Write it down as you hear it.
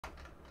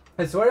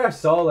I swear I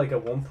saw like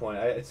at one point.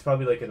 It's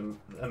probably like an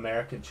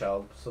American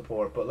child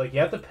support, but like you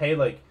have to pay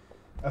like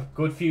a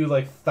good few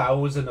like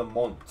thousand a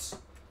month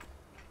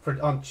for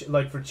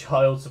like for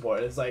child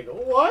support. It's like,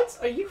 what?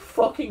 Are you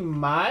fucking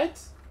mad?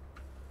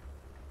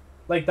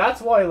 Like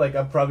that's why like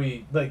I'm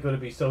probably like gonna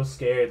be so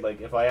scared.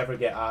 Like if I ever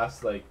get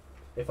asked like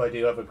if I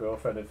do have a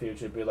girlfriend in the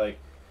future, be like,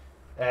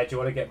 do you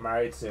want to get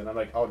married soon? I'm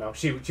like, oh no,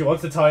 she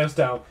wants to tie us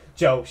down,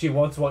 Joe. She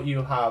wants what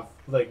you have,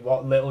 like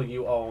what little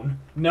you own.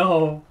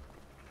 No.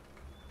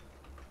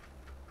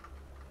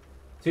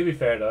 To be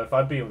fair though, if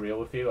I'm being real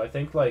with you, I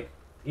think like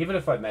even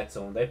if I met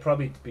someone, they'd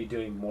probably be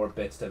doing more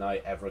bits than I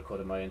ever could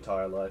in my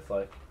entire life.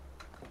 Like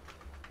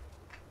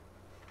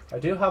I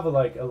do have a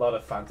lot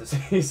of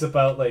fantasies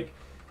about like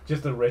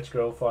just a rich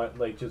girl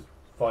just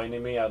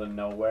finding me out of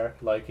nowhere,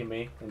 liking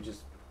me, and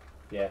just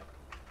yeah,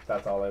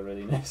 that's all I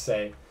really need to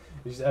say.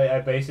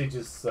 I basically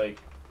just like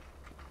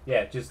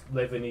yeah, just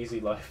live an easy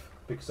life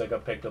because I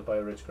got picked up by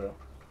a rich girl.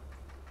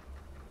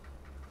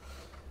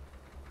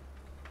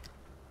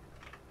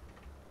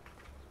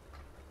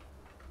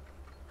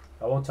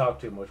 I won't talk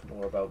too much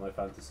more about my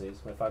fantasies.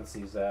 My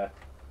fantasies, well,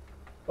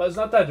 it's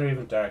not that they're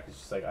even dark. It's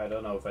just like I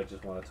don't know if I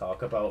just want to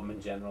talk about them in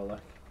general.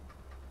 Like,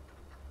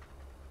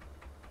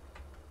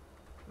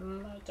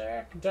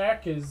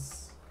 dark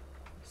is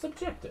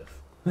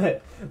subjective.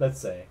 Let's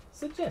say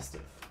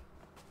suggestive.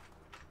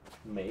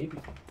 Maybe.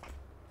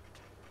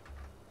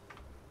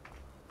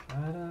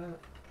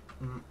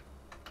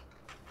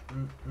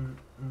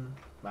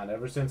 Man,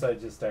 ever since I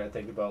just started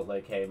thinking about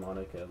like, hey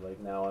Monica,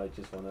 like now I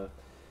just want to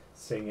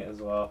sing it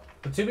as well.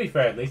 But to be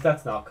fair, at least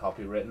that's not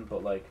copywritten.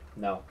 But like,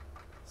 no,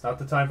 it's not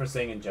the time for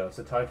singing, Joe. It's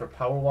the time for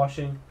power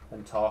washing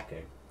and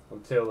talking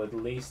until at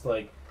least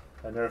like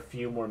another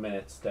few more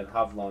minutes. Then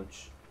have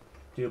lunch,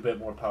 do a bit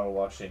more power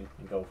washing,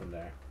 and go from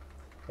there.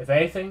 If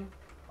anything,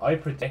 I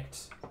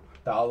predict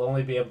that I'll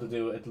only be able to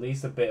do at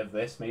least a bit of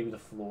this, maybe the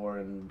floor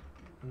and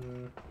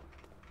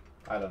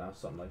I don't know,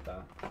 something like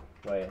that.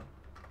 Wait,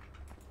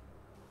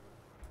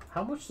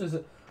 how much does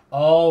it?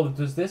 Oh,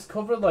 does this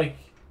cover like?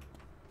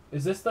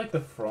 Is this like the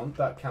front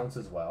that counts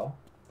as well?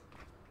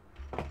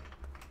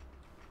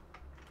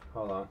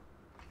 Hold on.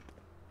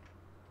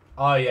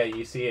 Oh yeah,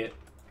 you see it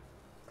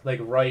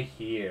like right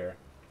here.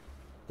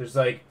 There's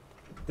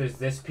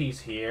this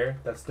piece here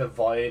that's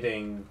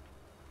dividing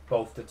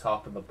both the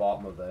top and the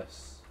bottom of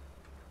this.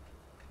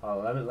 Oh,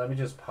 let me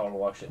just power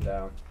wash it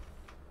down.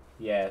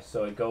 Yeah,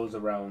 so it goes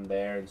around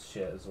there and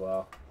shit as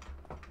well.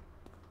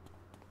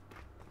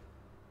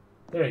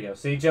 There you go.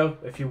 See, Joe?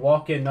 If you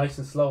walk in nice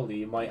and slowly,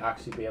 you might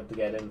actually be able to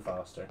get in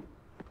faster.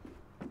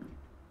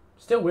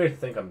 Still weird to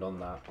think I've done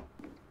that.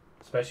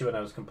 Especially when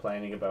I was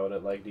complaining about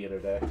it, like, the other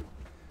day.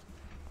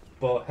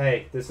 But,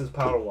 hey, this is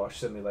Power Wash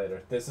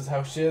Simulator. This is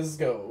how shiz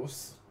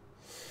goes.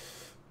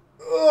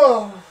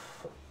 Ugh.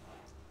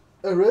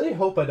 I really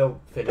hope I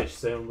don't finish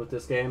soon with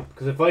this game.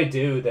 Because if I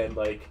do, then,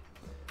 like,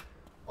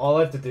 all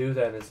I have to do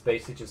then is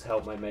basically just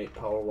help my mate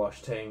power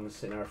wash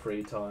things in our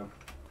free time.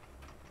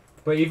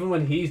 But even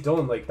when he's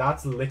done, like,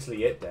 that's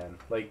literally it then.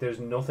 Like, there's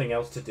nothing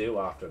else to do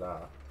after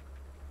that.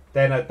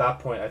 Then at that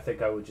point, I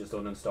think I would just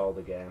uninstall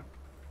the game.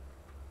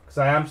 Because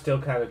I am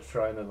still kind of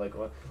trying to,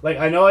 like,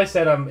 I know I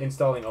said I'm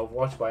installing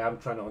Overwatch, but I am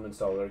trying to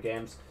uninstall other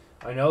games.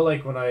 I know,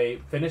 like, when I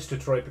finish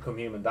Detroit Become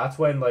Human, that's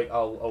when, like,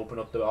 I'll open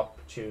up the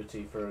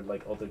opportunity for,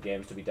 like, other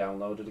games to be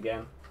downloaded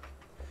again.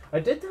 I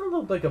did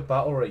download, like, a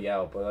Battle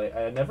Royale, but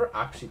I never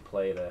actually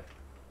played it.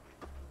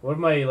 One of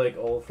my like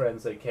old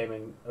friends that came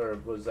in or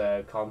was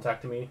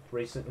contacting me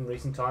in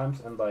recent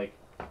times and like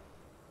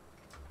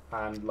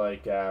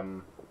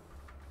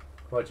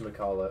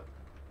whatchamacallit.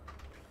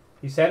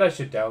 He said I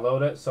should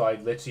download it, so I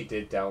literally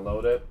did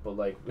download it, but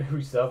like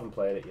we still haven't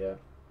played it yet.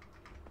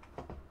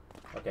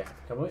 Okay,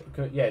 can we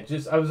yeah,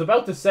 just I was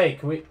about to say,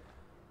 can we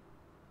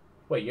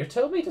wait, you're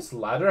telling me this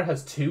ladder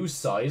has 2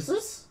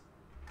 sizes?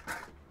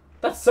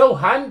 That's so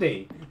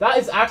handy. That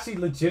is actually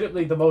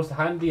legitimately the most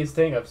handiest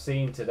thing I've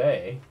seen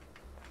today.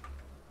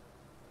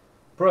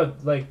 Bro,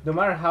 like, no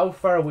matter how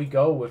far we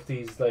go with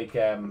these, like,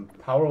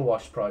 power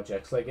wash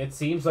projects, like, it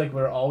seems like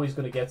we're always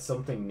going to get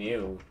something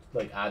new,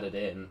 like, added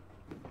in.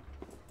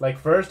 Like,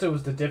 first it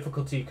was the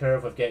difficulty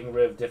curve of getting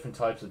rid of different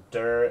types of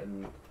dirt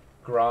and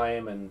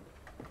grime and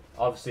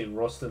obviously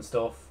rust and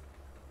stuff.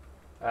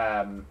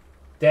 Then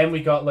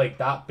we got, like,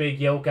 that big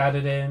yoke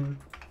added in.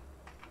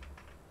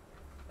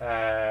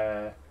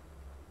 And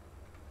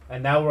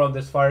now we're on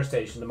this fire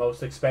station, the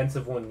most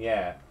expensive one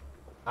yet.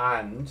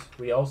 And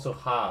we also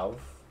have...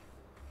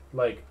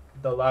 like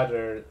the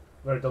ladder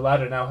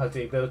now has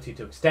the ability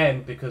to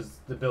extend because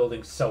the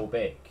building's so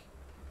big.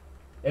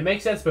 It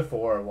makes sense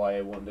before why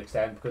it wouldn't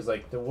extend because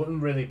like there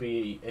wouldn't really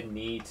be a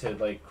need to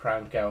like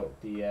crank out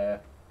the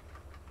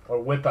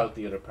or whip out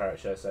the other part,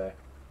 should I say.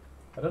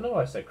 I don't know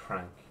why I said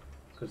crank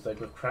because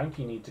like with crank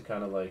you need to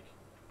kind of like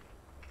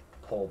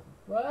pull.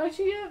 Well,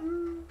 actually, yeah.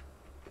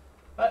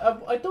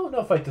 I don't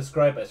know if I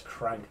describe it as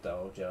crank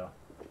though, Joe.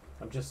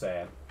 I'm just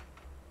saying.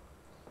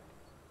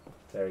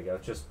 There you go.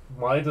 Just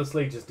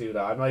mindlessly just do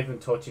that. I'm not even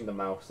touching the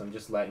mouse. I'm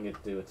just letting it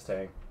do its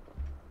thing.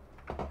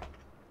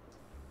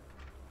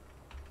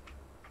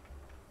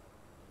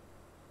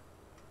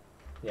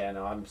 Yeah,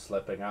 no, I'm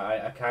slipping.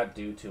 I can't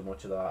do too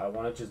much of that. I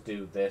want to just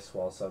do this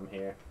whilst I'm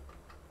here.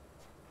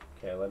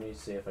 Okay, let me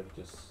see if I can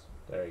just...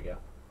 There you go.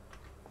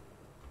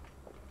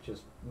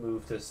 Just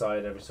move to the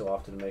side every so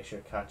often to make sure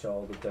I catch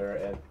all the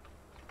dirt in.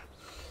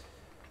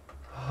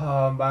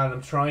 Oh man,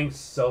 I'm trying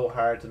so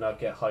hard to not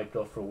get hyped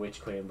up for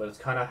Witch Queen, but it's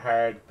kind of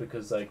hard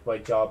because like my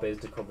job is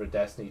to cover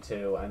Destiny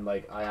 2 and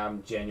like I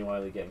am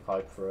genuinely getting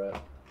hyped for it.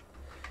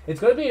 It's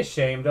going to be a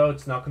shame though,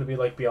 it's not going to be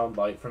like Beyond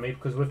Light for me,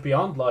 because with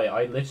Beyond Light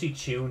I literally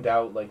tuned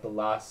out like the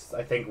last,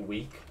 I think,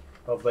 week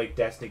of like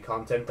Destiny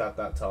content at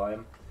that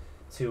time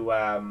to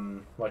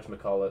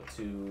whatchamacallit,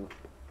 to...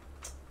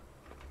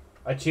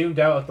 I tuned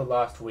out at the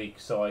last week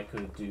so I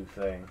could do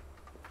thing.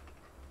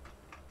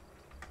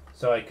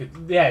 So I could,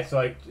 yeah, so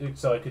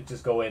I could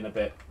just go in a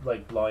bit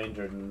like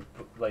blinder than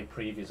like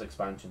previous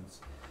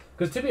expansions.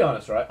 Because to be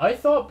honest, right, I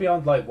thought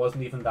Beyond Light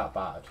wasn't even that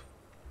bad.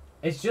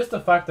 It's just the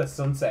fact that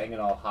sunsetting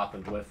and all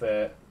happened with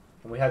it,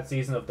 and we had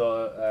Season of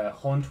the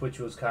Hunt, which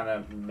was kind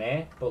of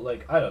meh, but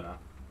like I don't know,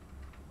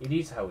 it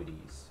is how it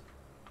is.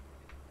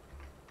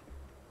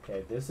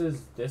 Okay, this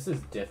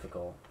is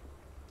difficult.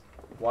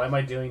 Why am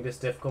I doing this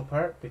difficult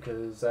part?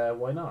 Because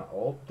why not?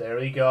 Oh, there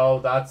we go.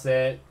 That's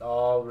it.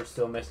 Oh, we're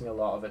still missing a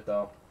lot of it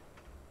though.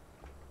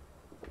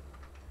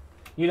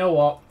 You know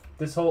what?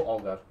 This whole... Oh,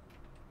 God.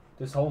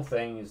 This whole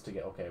thing is to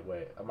get... Okay,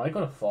 wait. Am I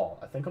going to fall?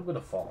 I think I'm going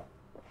to fall.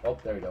 Oh,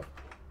 there we go.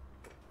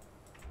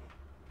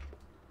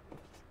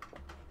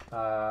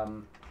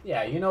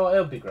 Yeah, you know what?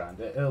 It'll be grand.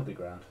 It'll be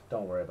grand.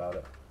 Don't worry about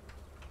it.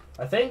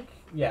 I think,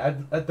 yeah,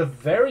 at the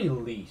very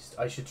least,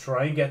 I should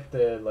try and get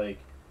the, like,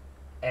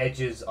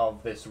 edges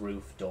of this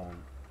roof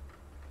done.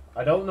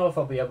 I don't know if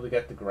I'll be able to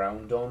get the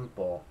ground done,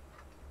 but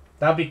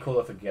that'd be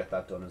cool if I could get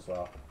that done as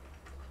well.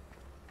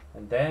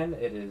 And then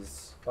it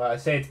is... Well, I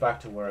say it's back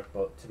to work,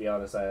 but to be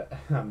honest,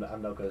 I'm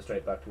not going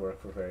straight back to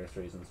work for various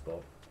reasons,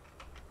 but...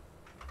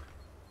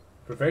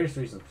 For various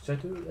reasons, which I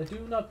do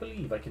not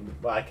believe I can...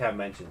 Well, I can't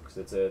mention, because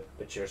it's a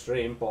mature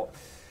stream, but...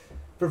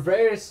 For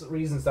various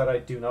reasons that I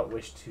do not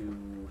wish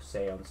to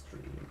say on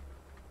stream.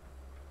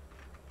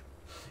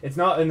 It's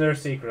not another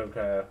secret I'm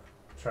kind of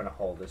trying to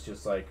hold, it's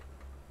just like...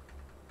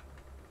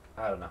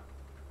 I don't know.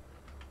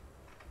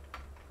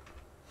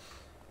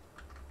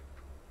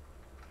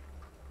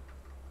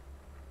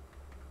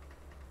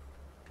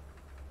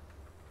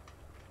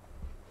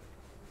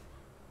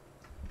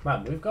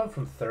 Man, we've gone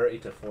from 30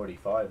 to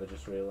 45, I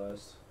just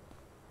realised.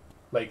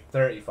 Like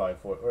 35,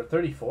 or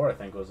 34 I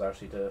think was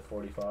actually to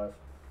 45.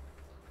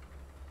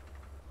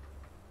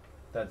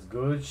 That's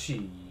good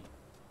shit.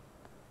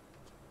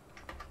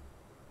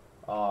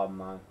 Oh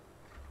man.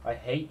 I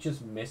hate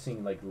just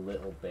missing like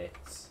little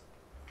bits.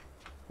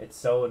 It's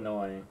so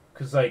annoying.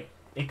 Cause like,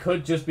 it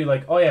could just be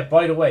like, oh yeah,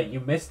 by the way, you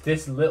missed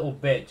this little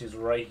bit just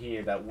right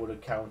here that would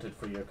have counted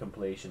for your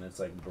completion. It's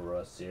like,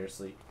 bruh,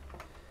 seriously?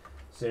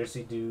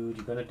 Seriously, dude,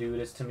 you gonna do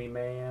this to me,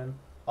 man?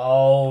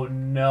 Oh,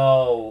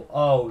 no.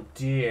 Oh,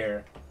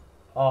 dear.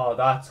 Oh,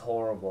 that's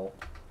horrible.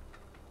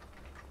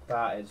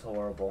 That is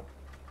horrible.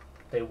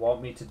 They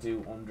want me to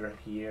do under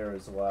here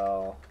as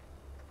well.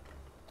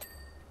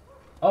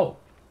 Oh,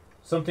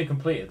 something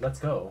completed. Let's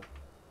go.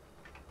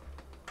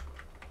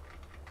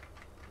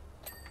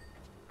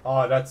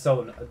 Oh, that's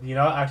so... You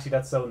know, actually,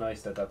 that's so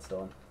nice that that's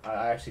done.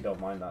 I actually don't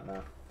mind that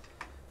now.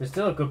 There's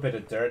still a good bit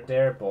of dirt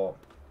there, but...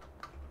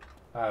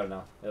 I don't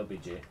know. It'll be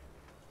G.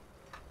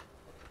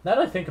 Now that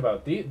I think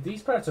about it,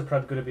 these parts are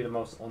probably going to be the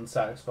most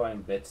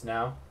unsatisfying bits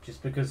now.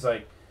 Just because,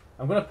 like,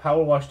 I'm going to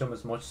power wash them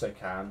as much as I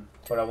can,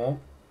 but I won't...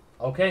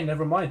 Okay,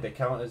 never mind. They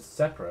count as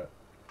separate.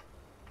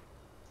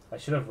 I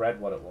should have read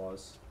what it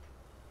was.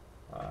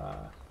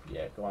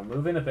 Yeah, go on.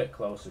 Move in a bit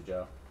closer,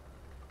 Joe.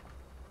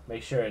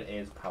 Make sure it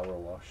is power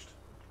washed.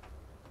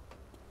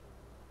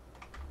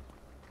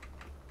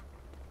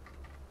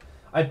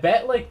 I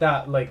bet, like,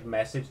 that, like,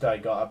 message that I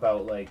got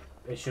about, like,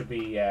 it should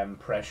be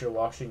pressure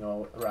washing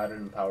rather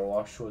than power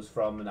wash was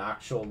from an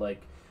actual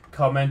like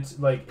comment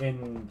like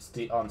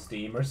on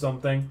Steam or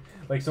something.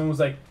 Like someone was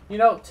like, you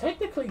know,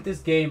 technically this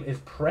game is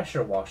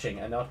pressure washing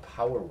and not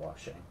power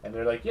washing. And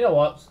they're like, you know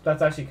what?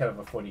 That's actually kind of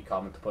a funny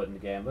comment to put in the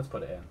game. Let's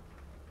put it in.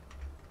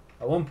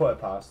 I won't put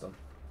it past them.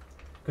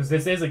 Because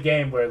this is a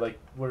game where like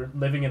we're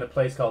living in a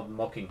place called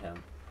Muckingham.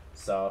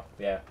 So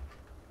yeah.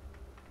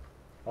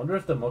 I wonder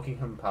if the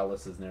Muckingham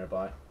Palace is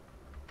nearby.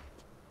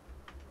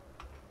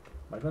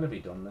 Am I going to be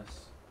done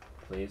this?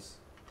 Please?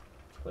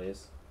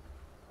 Please?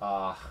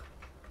 Ah.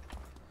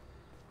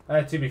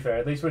 To be fair,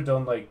 at least we're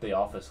done, like, the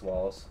office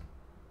walls.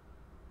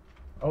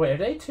 Oh, wait, are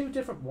they two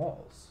different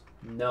walls?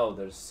 No,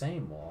 they're the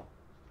same wall.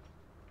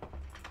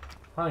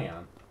 Hang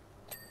on.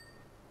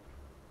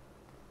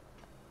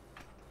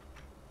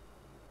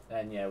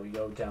 And, yeah, we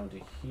go down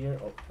to here.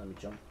 Oh, let me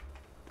jump.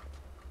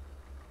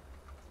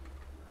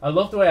 I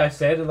love the way I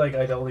said it, like,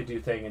 I'd only do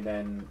thing and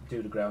then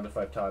do the ground if I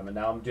have time. And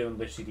now I'm doing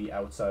literally the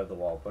outside of the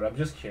wall. But I'm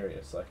just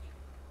curious, like.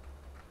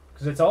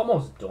 Because it's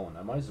almost done.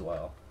 I might as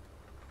well.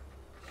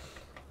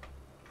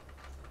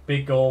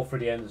 Big goal for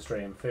the end of the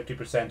stream.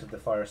 50% of the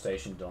fire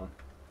station done.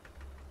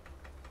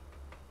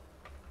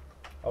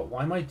 Oh,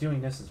 why am I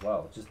doing this as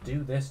well? Just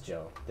do this,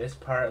 Joe. This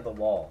part of the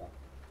wall.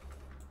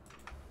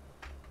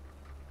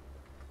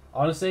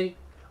 Honestly,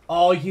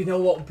 oh, you know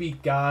what would be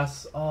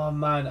gas? Oh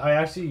man,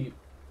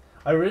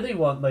 I really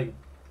want like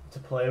to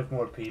play with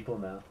more people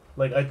now.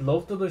 Like, I'd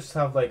love to just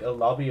have like a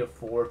lobby of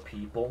 4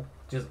 people,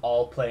 just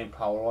all playing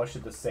Powerwash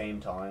at the same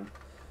time.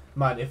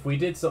 Man, if we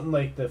did something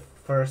like the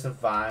first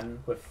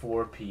van with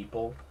 4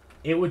 people,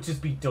 it would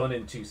just be done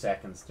in 2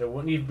 seconds. There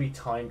wouldn't even be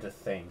time to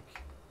think.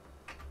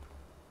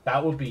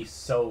 That would be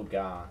so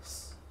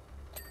gas.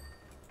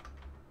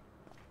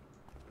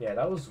 Yeah,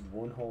 that was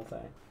one whole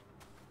thing.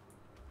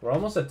 We're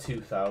almost at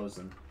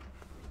 2,000.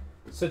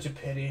 Such a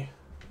pity.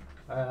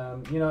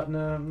 You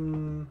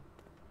know,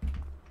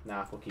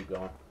 nah, we'll keep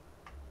going.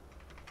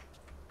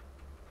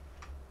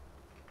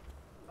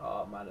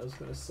 Oh man, I was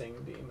gonna sing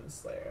Demon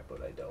Slayer,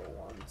 but I don't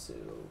want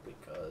to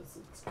because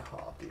it's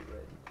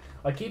copywritten.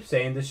 I keep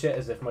saying this shit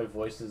as if my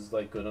voice is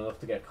like good enough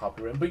to get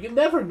copywritten, but you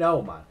never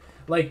know, man.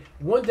 Like,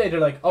 one day they're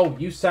like, "Oh,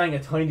 you sang a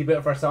tiny bit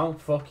of our song?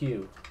 Fuck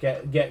you.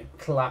 Get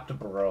clapped,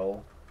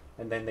 bro."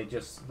 And then they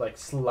just like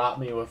slap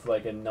me with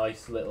like a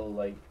nice little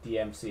like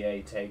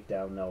DMCA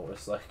takedown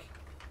notice. Like,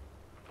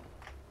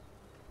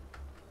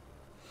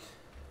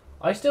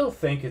 I still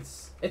think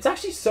it's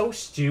actually so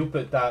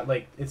stupid that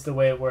like it's the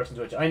way it works in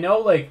Twitch. I know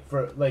like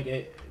for like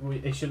it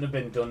shouldn't have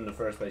been done in the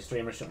first place.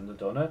 Streamers shouldn't have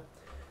done it.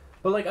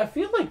 But like I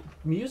feel like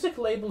music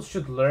labels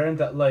should learn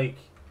that like,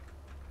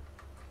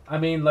 I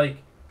mean, like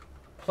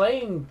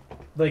playing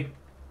like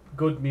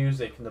good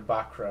music in the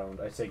background.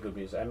 I say good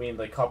music. I mean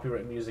like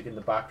copyrighted music in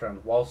the background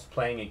whilst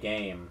playing a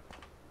game,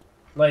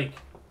 like,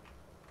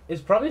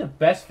 is probably the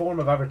best form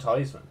of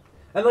advertisement.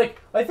 And like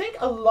I think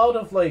a lot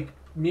of like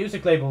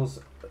music labels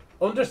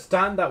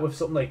understand that with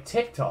something like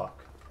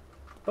TikTok,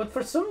 but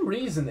for some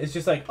reason it's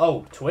just like,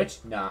 oh, Twitch,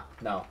 nah,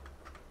 no.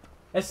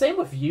 And same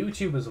with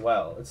YouTube as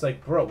well. It's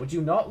like, bro, would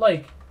you not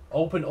like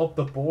open up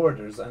the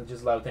borders and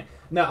just allow things?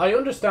 Now I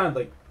understand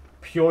like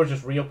pure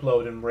just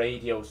re-uploading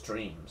radio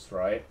streams,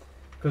 right?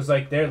 Because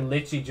like they're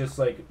literally just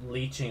like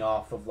leeching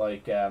off of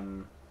like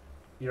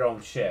your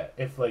own shit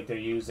if like they're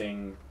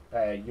using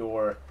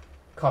your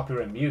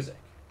copyright music.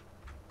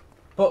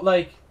 But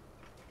like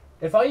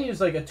if I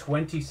use like a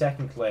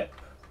 20-second clip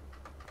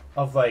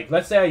of like,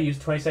 let's say I use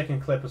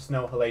 20-second clip of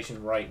Snow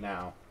Halation right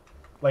now,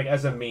 like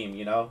as a meme,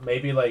 you know,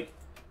 maybe like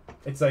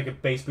it's like a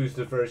bass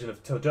boosted version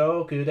of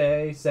Todoku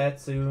de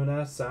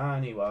Setsuna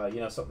Saniwa, you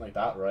know, something like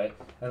that, right?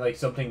 And like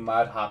something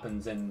mad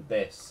happens in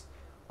this.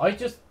 I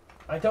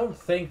don't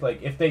think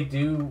like if they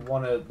do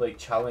want to like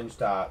challenge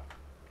that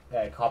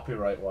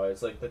copyright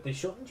wise, like that they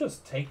shouldn't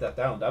just take that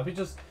down.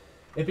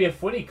 It'd be a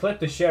funny clip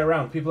to share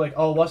around. People are like,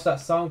 oh, what's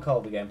that song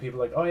called again?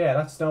 People are like, oh yeah,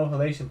 that's Snow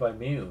Halation by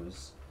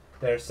Muse.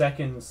 Their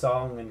second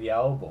song in the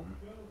album.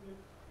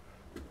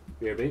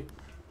 BRB.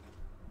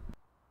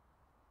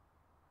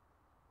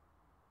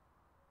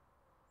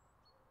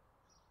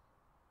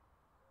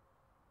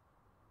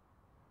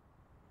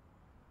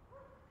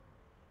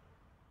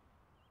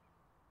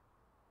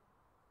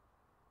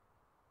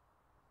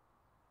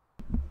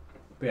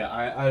 But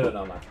yeah, I don't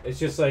know, man. It's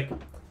just like,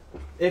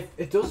 if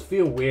it does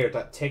feel weird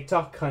that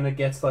TikTok kind of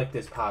gets like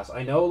this pass.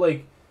 I know,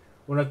 like,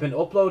 when I've been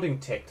uploading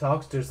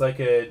TikToks, there's like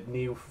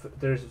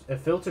there's a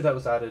filter that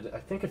was added, I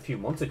think a few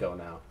months ago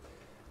now,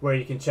 where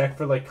you can check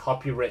for like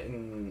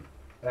copywritten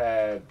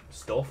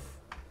stuff.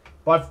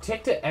 But I've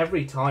ticked it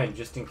every time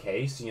just in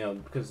case, you know,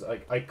 because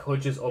I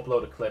could just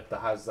upload a clip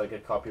that has like a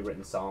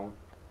copywritten song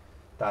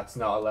that's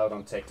not allowed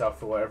on TikTok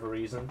for whatever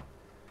reason.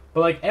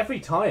 But like every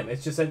time,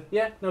 it's just like,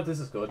 yeah, no, this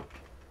is good.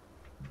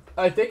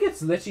 I think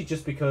it's literally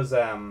just because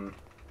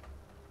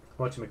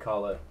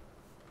whatchamacallit.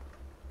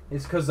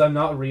 It's because I'm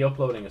not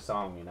re-uploading a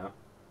song, you know?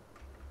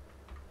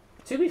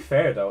 To be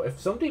fair, though, if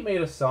somebody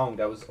made a song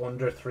that was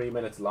under 3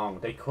 minutes long,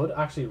 they could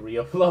actually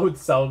re-upload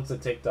songs to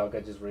TikTok, I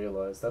just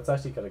realized. That's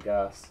actually kind of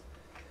gas.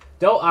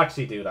 Don't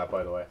actually do that,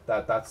 by the way.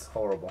 That's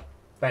horrible.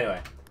 But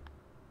anyway.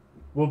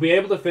 We'll be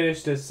able to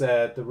finish this,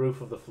 the roof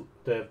of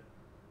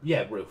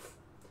roof.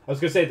 I was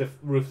going to say the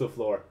roof of the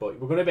floor, but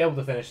we're going to be able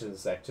to finish it in a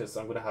sec. Just,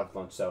 I'm going to have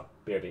lunch, so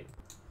BRB.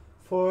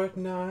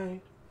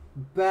 Fortnite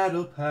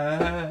Battle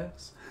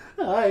Pass.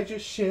 I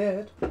just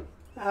shit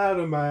out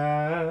of my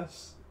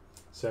ass.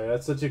 Sorry,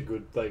 that's such a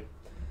good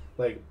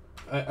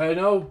I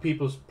know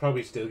people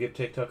probably still give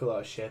TikTok a lot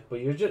of shit,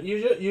 but you're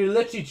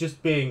literally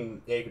just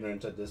being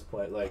ignorant at this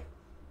point. Like,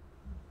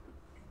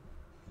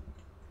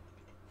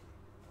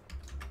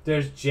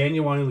 there's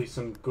genuinely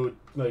some good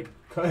like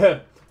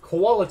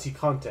quality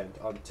content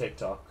on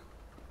TikTok.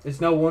 It's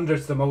no wonder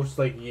it's the most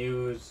like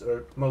used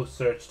or most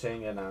searched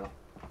thing now.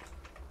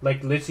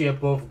 Like literally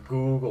above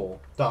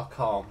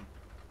Google.com.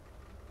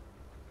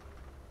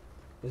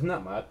 Isn't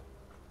that mad?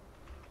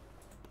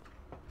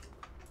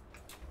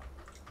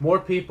 More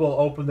people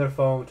open their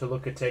phone to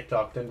look at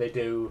TikTok than they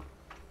do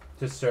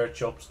to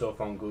search up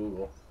stuff on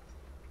Google.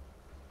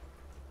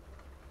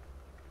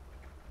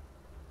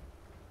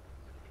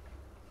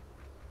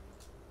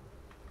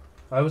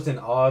 I was in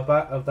awe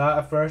of that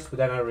at first, but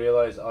then I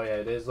realized, oh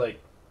yeah,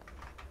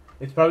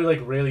 it's probably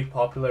like really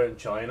popular in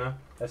China,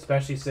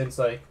 especially since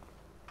like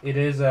It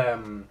is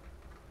a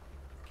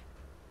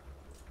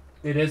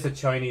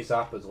Chinese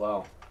app as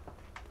well.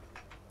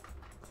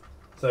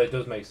 So it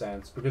does make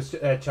sense because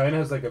China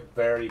has like a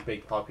very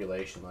big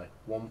population, like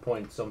 1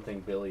 point something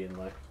billion,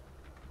 like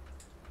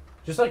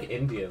just like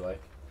India,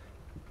 like.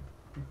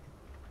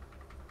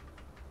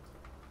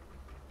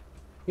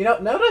 You know,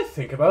 now that I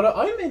think about it,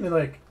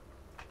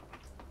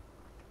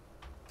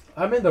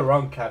 I'm in the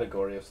wrong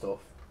category of stuff.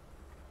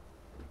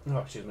 Oh,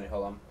 excuse me,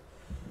 hold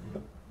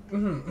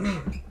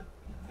on.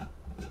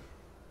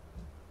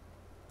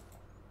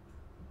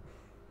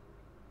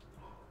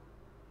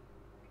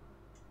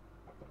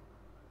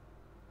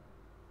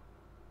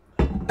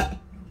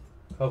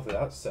 Hopefully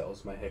that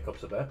settles my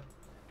hiccups a bit.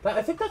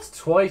 I think that's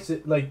twice,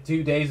 like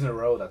 2 days in a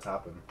row that's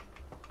happened.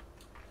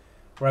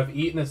 Where I've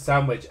eaten a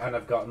sandwich and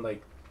I've gotten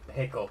like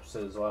hiccups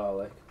as well,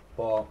 like,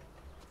 but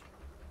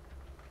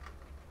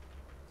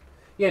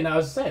yeah, no, I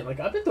was saying, like,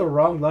 I'm in the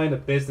wrong line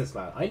of business,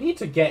 man. I need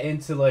to get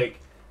into like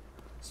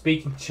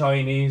speaking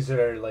Chinese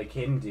or like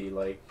Hindi,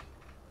 like,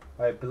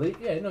 I believe,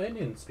 yeah, no,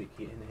 Indians speak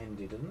in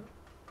Hindi, didn't it?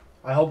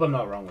 I hope I'm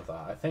not wrong with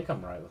that. I think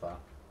I'm right with that.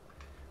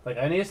 Like,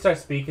 I need to start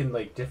speaking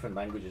like different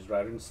languages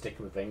rather than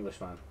sticking with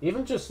English, man.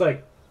 Even just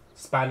like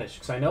Spanish,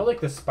 because I know like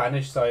the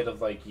Spanish side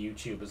of like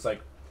YouTube is like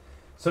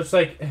such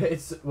like,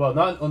 it's, well,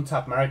 not an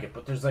untapped market,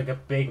 but there's like a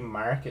big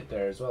market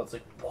there as well. It's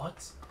like,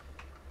 what?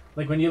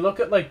 Like, when you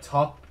look at like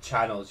top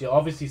channels, you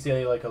obviously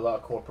see like a lot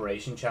of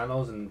corporation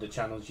channels and the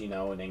channels you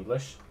know in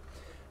English.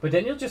 But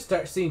then you'll just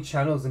start seeing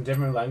channels in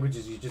different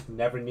languages you just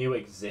never knew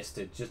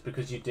existed just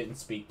because you didn't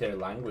speak their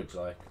language,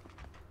 like,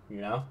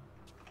 you know?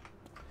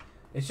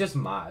 It's just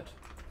mad.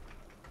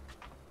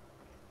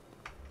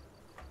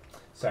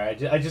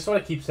 Sorry, I just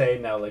want to keep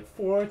saying now, like,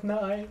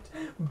 Fortnite,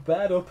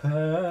 Battle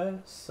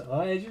Pass,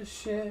 I just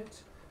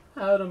shit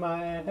out of my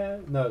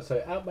head. No,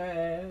 sorry, out my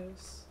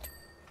ass.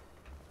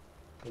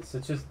 It's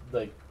just,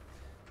 like,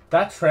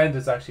 that trend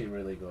is actually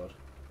really good.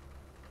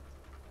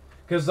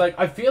 Because, like,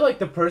 I feel like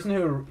the person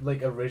who,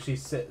 like, originally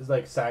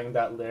sang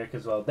that lyric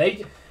as well,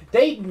 they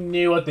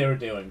knew what they were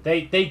doing.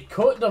 They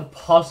couldn't have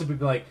possibly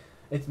been like,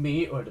 it's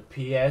me or the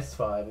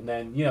PS5, and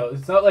then, you know,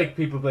 it's not like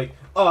people be like,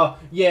 oh,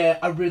 yeah,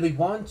 I really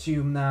want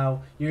you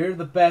now. You're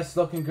the best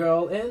looking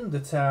girl in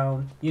the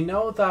town. You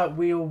know that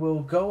we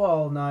will go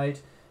all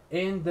night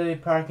in the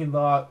parking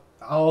lot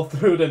all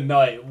through the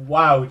night.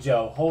 Wow,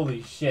 Joe,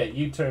 holy shit,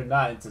 you turned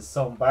that into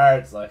some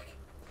bars, like.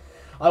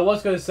 I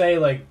was gonna say,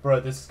 like,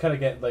 bro, this is kind of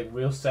getting, like,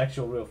 real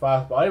sexual real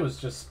fast, but I was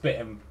just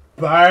spitting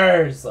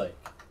bars, like.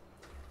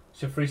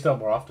 Should freestyle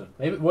more often.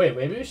 Maybe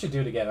we should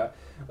do it again.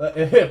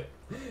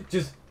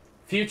 Just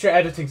future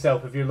editing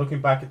self, if you're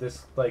looking back at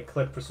this, like,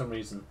 clip for some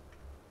reason,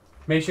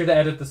 make sure to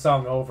edit the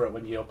song over it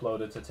when you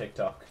upload it to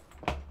TikTok.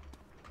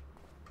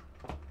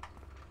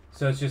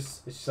 So it's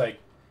just like,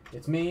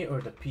 it's me or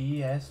the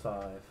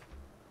PS5.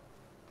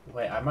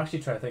 Wait, I'm actually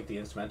trying to think the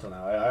instrumental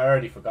now. I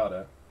already forgot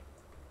it.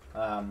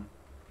 I'm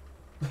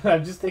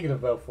just thinking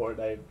about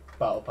Fortnite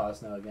Battle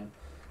Pass now again.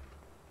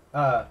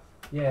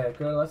 Yeah,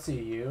 girl, I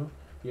see you.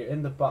 You're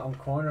in the bottom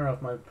corner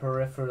of my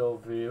peripheral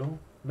view.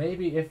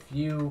 Maybe if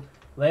you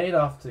laid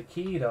off the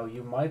keto,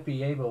 you might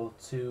be able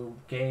to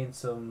gain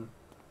some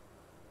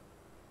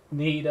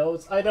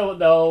needles. I don't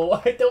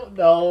know,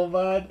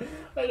 man.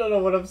 I don't know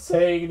what I'm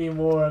saying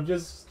anymore. I'm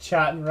just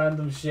chatting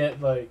random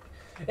shit, like.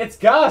 It's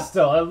gas,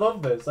 though. I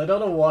love this. I don't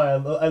know why.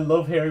 I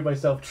love hearing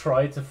myself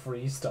try to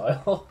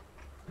freestyle.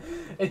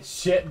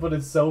 It's shit, but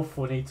it's so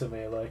funny to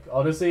me. Like,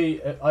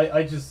 honestly,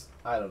 I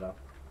don't know.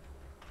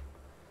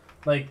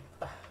 Like,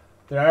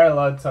 there are a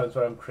lot of times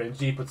where I'm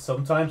cringy, but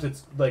sometimes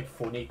it's, like,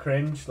 funny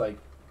cringe, like,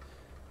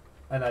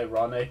 and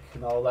ironic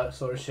and all that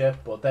sort of shit.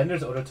 But then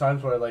there's other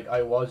times where, like,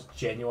 I was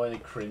genuinely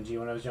cringy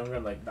when I was younger.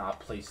 I'm like, nah,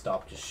 please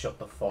stop. Just shut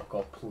the fuck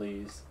up,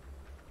 please.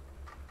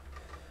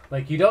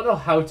 Like, you don't know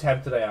how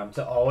tempted I am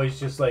to always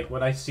just, like,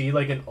 when I see,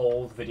 like, an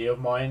old video of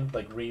mine,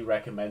 like,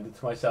 re-recommended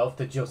to myself,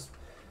 to just,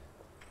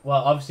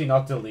 well, obviously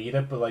not delete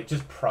it, but, like,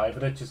 just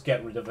private it, just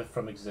get rid of it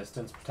from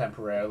existence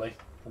temporarily,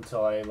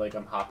 until I, like,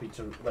 I'm happy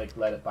to, like,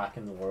 let it back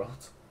in the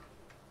world.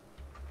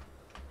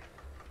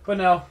 But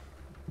no,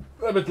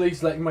 I'm at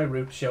least letting my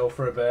roots show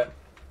for a bit,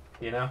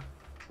 you know?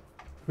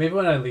 Maybe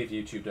when I leave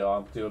YouTube, though,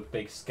 I'll do a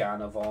big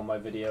scan of all my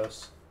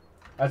videos.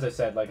 As I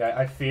said, like,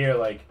 I fear,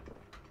 like,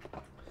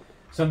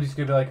 somebody's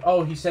gonna be like,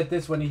 oh, he said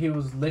this when he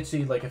was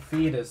literally like a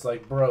fetus.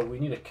 Like, bro, we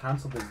need to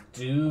cancel this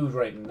dude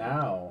right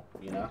now,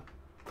 you know?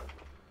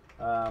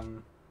 Now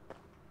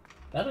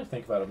that I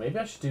think about it, maybe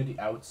I should do the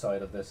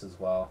outside of this as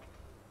well.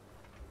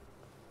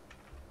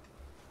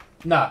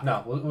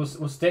 No,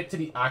 we'll stick to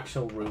the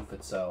actual roof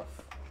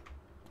itself.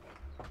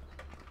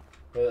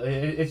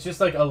 It's just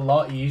like a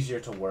lot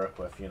easier to work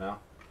with, you know?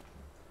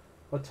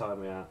 What time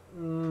are we at?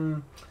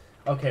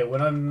 Okay,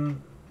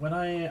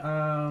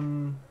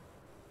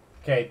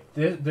 okay,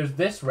 there's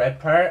this red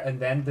part, and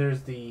then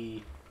there's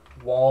the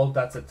wall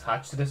that's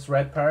attached to this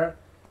red part.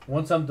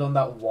 Once I'm done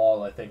that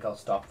wall, I think I'll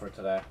stop for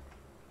today.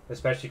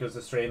 Especially because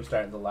the stream's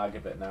starting to lag a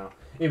bit now.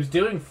 It was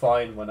doing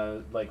fine when I,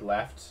 like,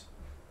 left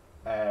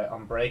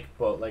on break,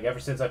 but, like, ever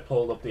since I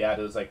pulled up the ad,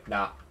 it was like,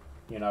 nah,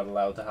 You're not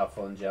allowed to have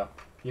fun, Joe.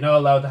 You're not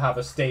allowed to have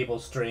a stable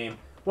stream.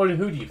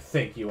 Who do you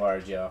think you are,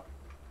 Joe?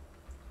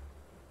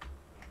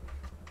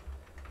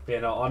 But,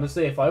 you know,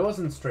 honestly, if I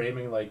wasn't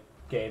streaming, like,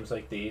 games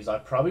like these, I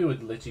probably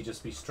would literally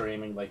just be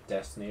streaming, like,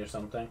 Destiny or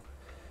something.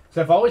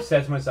 So I've always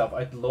said to myself,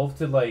 I'd love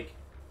to, like...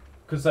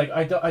 Because, like,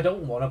 I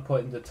don't want to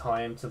put in the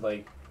time to,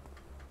 like,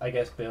 I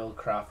guess build,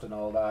 craft and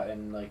all that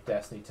in, like,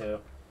 Destiny 2.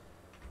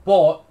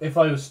 But if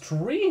I was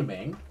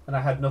streaming and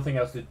I had nothing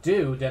else to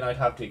do, then I'd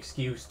have the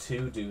excuse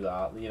to do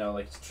that. You know,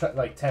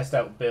 like test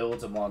out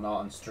builds and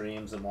whatnot and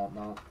streams and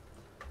whatnot.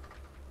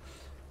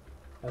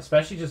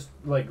 Especially just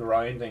like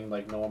grinding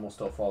like normal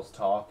stuff whilst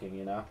talking,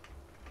 you know.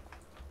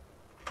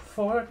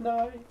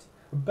 Fortnite,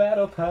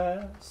 Battle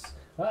Pass,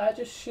 I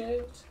just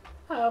shoot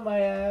out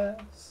my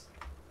ass.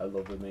 I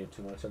love the meme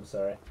too much, I'm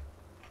sorry.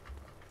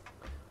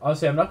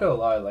 Honestly, I'm not gonna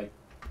lie, like,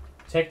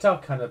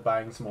 TikTok kind of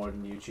bangs more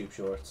than YouTube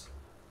Shorts.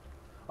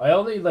 I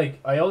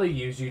only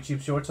use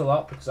YouTube Shorts a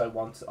lot because I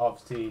want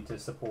obviously to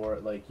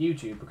support like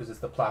YouTube because it's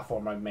the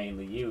platform I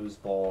mainly use,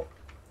 but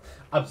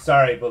I'm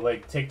sorry, but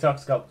like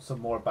TikTok's got some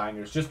more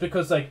bangers just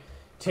because like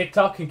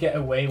TikTok can get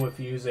away with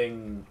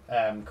using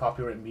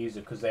copyright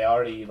music because they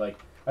already like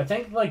I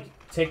think like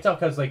TikTok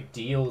has like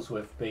deals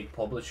with big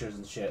publishers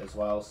and shit as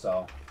well,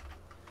 so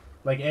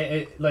like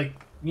it like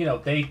you know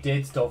they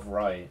did stuff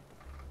right.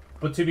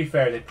 But to be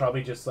fair, they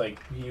probably just like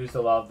used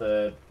a lot of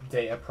the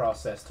data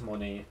processed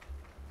money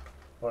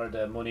or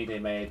the money they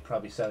made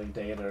probably selling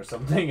data or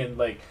something, and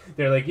like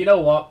they're like, you know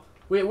what,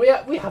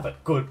 we have a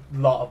good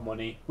lot of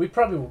money, we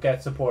probably will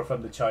get support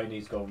from the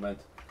Chinese government,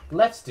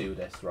 let's do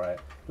this, right?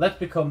 Let's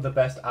become the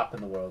best app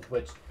in the world.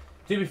 Which,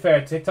 to be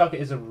fair, TikTok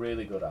is a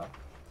really good app.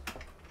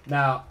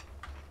 Now,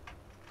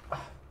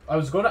 I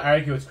was going to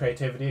argue its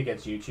creativity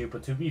against YouTube,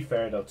 but to be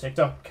fair though,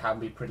 TikTok can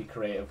be pretty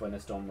creative when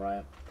it's done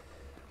right.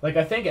 Like,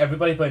 I think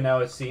everybody by now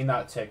has seen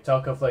that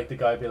TikTok of like the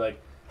guy be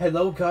like,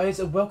 hello guys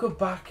and welcome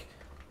back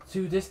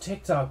to this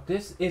TikTok.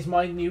 This is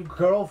my new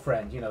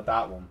girlfriend. You know,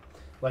 that one.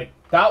 Like,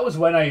 that was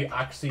when I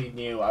actually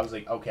knew. I was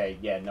like, okay,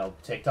 yeah, no,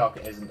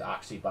 TikTok isn't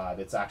actually bad.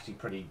 It's actually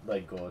pretty,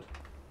 like, good.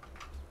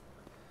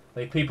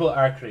 Like, people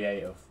are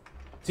creative.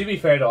 To be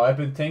fair, though, I've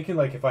been thinking,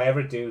 like, if I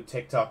ever do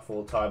TikTok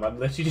full-time, I'm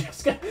literally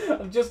just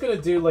gonna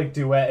do, like,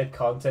 duetted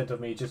content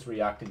of me just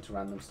reacting to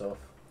random stuff.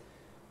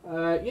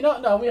 You know,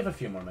 no, we have a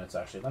few more minutes,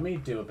 actually. Let me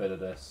do a bit of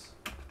this.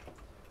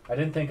 I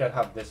didn't think I'd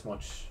have this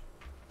much...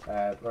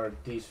 or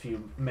these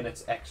few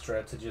minutes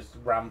extra to just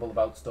ramble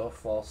about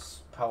stuff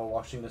whilst power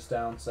washing this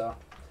down, so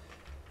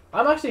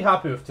I'm actually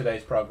happy with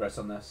today's progress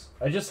on this.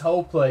 I just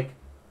hope, like,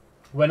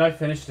 when I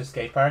finish the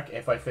skate park,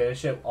 if I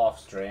finish it off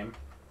stream,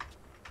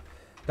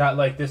 that,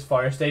 like, this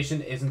fire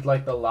station isn't,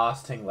 like, the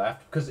last thing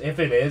left, because if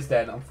it is,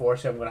 then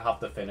unfortunately I'm going to have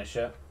to finish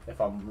it if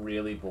I'm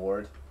really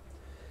bored.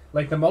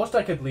 Like, the most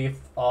I could leave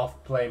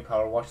off playing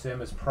Power Wash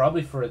Sim is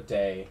probably for a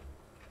day,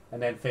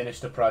 and then finish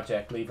the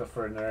project, leave it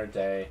for another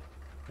day,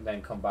 and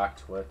then come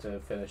back to it to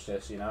finish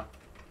this, you know?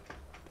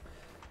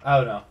 I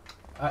don't know.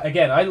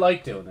 Again, I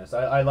like doing this.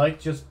 I like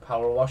just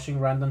power washing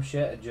random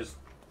shit and just,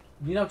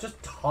 you know,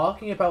 just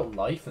talking about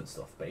life and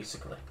stuff,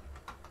 basically.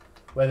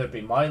 Whether it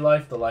be my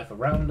life, the life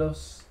around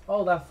us,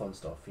 all that fun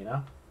stuff, you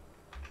know?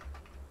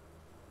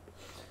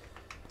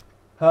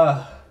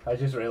 I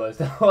just realized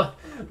that,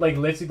 like,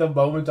 literally the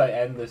moment I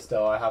end this,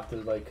 though, I have to,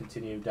 like,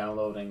 continue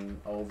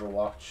downloading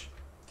Overwatch.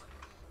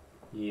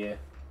 Yeah.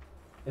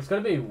 It's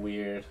gonna be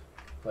weird,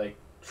 like,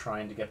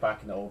 trying to get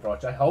back into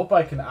Overwatch. I hope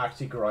I can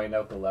actually grind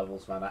out the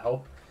levels, man. I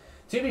hope...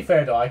 To be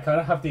fair, though, I kind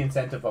of have the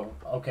incentive of,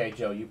 okay,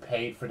 Joe, you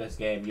paid for this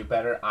game. You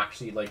better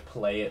actually, like,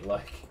 play it,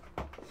 like...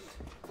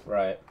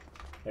 Right.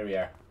 Here we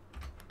are.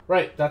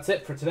 Right, that's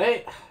it for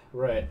today.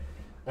 Right.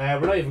 We're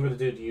not even going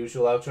to do the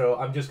usual outro.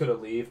 I'm just going to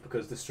leave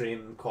because the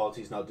stream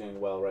quality is not doing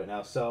well right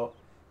now. So,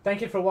 thank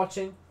you for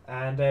watching.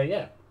 And,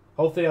 yeah.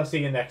 Hopefully I'll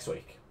see you next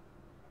week.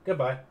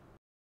 Goodbye.